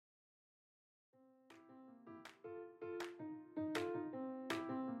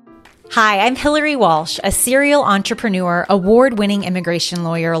Hi, I'm Hillary Walsh, a serial entrepreneur, award-winning immigration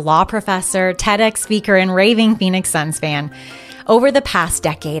lawyer, law professor, TEDx speaker, and raving Phoenix Suns fan. Over the past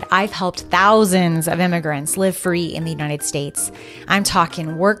decade, I've helped thousands of immigrants live free in the United States. I'm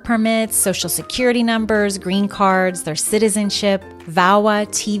talking work permits, social security numbers, green cards, their citizenship,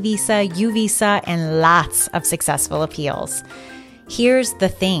 VAWA, T visa, U visa, and lots of successful appeals. Here's the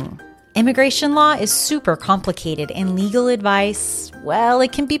thing. Immigration law is super complicated and legal advice, well,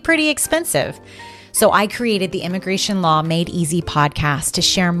 it can be pretty expensive. So I created the Immigration Law Made Easy podcast to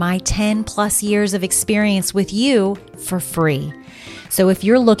share my 10 plus years of experience with you for free. So if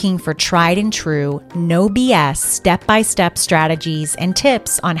you're looking for tried and true, no BS, step-by-step strategies and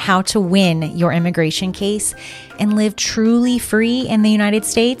tips on how to win your immigration case and live truly free in the United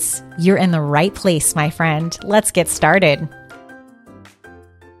States, you're in the right place, my friend. Let's get started.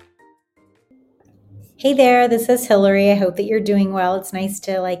 Hey there, this is Hillary. I hope that you're doing well. It's nice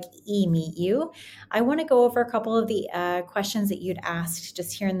to meet you. I want to go over a couple of the questions that you'd asked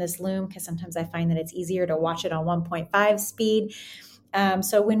just here in this Loom, because sometimes I find that it's easier to watch it on 1.5 speed.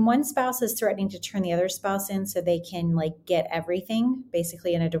 So when one spouse is threatening to turn the other spouse in so they can get everything,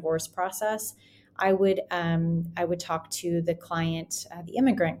 basically in a divorce process, I would talk to the client, the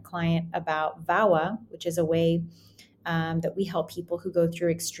immigrant client, about VAWA, which is a way that we help people who go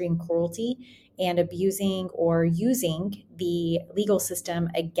through extreme cruelty and abusing or using the legal system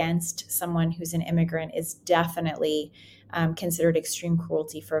against someone who's an immigrant is definitely considered extreme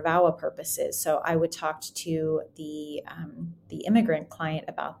cruelty for VAWA purposes. So I would talk to the immigrant client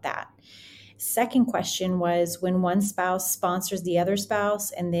about that. Second question was, when one spouse sponsors the other spouse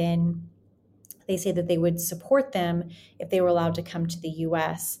and then they say that they would support them if they were allowed to come to the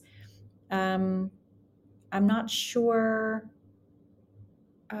U.S. I'm not sure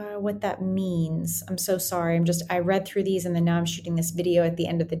what that means. I'm so sorry. I read through these and then now I'm shooting this video at the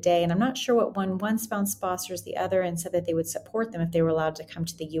end of the day, and I'm not sure what one spouse sponsors the other and said that they would support them if they were allowed to come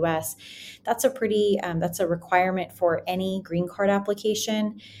to the U.S. That's that's a requirement for any green card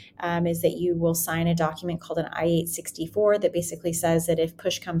application, is that you will sign a document called an I-864 that basically says that if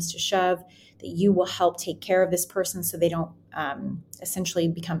push comes to shove, that you will help take care of this person so they don't essentially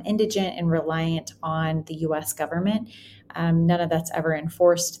become indigent and reliant on the U.S. government. None of that's ever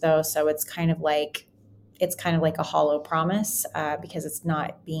enforced, though, so it's kind of like a hollow promise because it's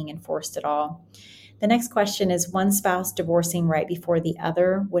not being enforced at all. The next question is, one spouse divorcing right before the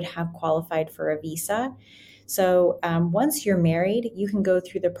other would have qualified for a visa. So once you're married, you can go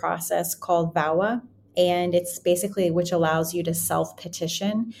through the process called VAWA, and it's basically which allows you to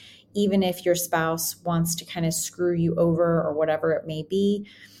self-petition, even if your spouse wants to kind of screw you over or whatever it may be.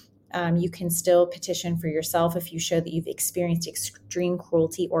 You can still petition for yourself if you show that you've experienced extreme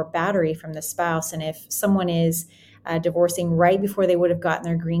cruelty or battery from the spouse. And if someone is divorcing right before they would have gotten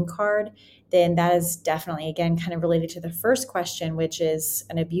their green card, then that is definitely, again, kind of related to the first question, which is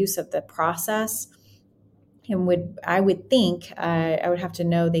an abuse of the process. And I would think, I would have to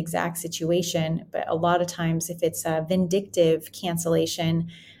know the exact situation, but a lot of times if it's a vindictive cancellation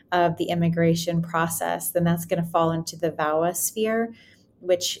of the immigration process, then that's going to fall into the VAWA sphere,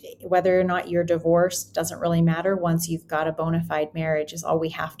 which whether or not you're divorced doesn't really matter. Once you've got a bona fide marriage is all we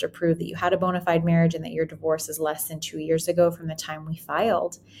have to prove, that you had a bona fide marriage and that your divorce is less than 2 years ago from the time we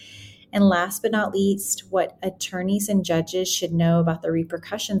filed. And last but not least, what attorneys and judges should know about the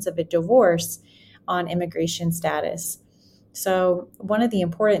repercussions of a divorce on immigration status. So one of the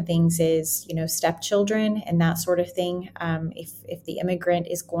important things is, stepchildren and that sort of thing. If the immigrant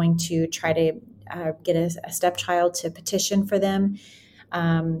is going to try to get a stepchild to petition for them,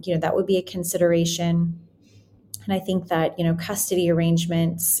 that would be a consideration. And I think that, custody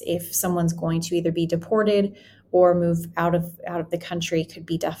arrangements, if someone's going to either be deported or move out of the country, could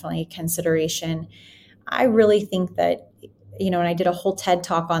be definitely a consideration. I really think that, and I did a whole TED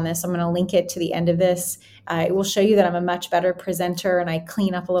talk on this. I'm going to link it to the end of this. It will show you that I'm a much better presenter and I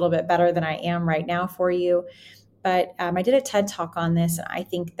clean up a little bit better than I am right now for you. But I did a TED talk on this, and I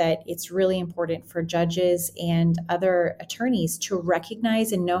think that it's really important for judges and other attorneys to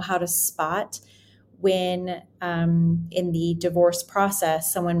recognize and know how to spot when in the divorce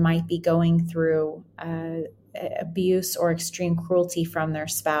process, someone might be going through abuse or extreme cruelty from their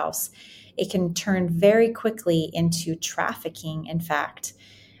spouse. It can turn very quickly into trafficking, in fact.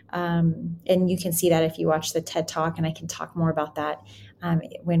 And you can see that if you watch the TED Talk, and I can talk more about that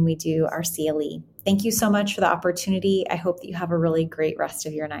when we do our CLE. Thank you so much for the opportunity. I hope that you have a really great rest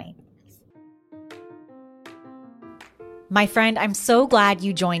of your night. My friend, I'm so glad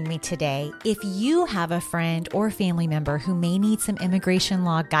you joined me today. If you have a friend or family member who may need some immigration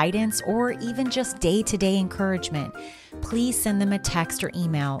law guidance or even just day-to-day encouragement, please send them a text or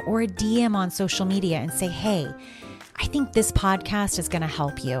email or a DM on social media and say, hey, I think this podcast is going to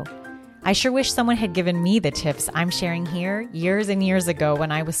help you. I sure wish someone had given me the tips I'm sharing here years and years ago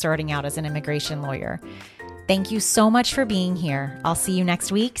when I was starting out as an immigration lawyer. Thank you so much for being here. I'll see you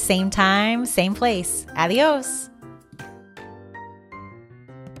next week, same time, same place. Adios.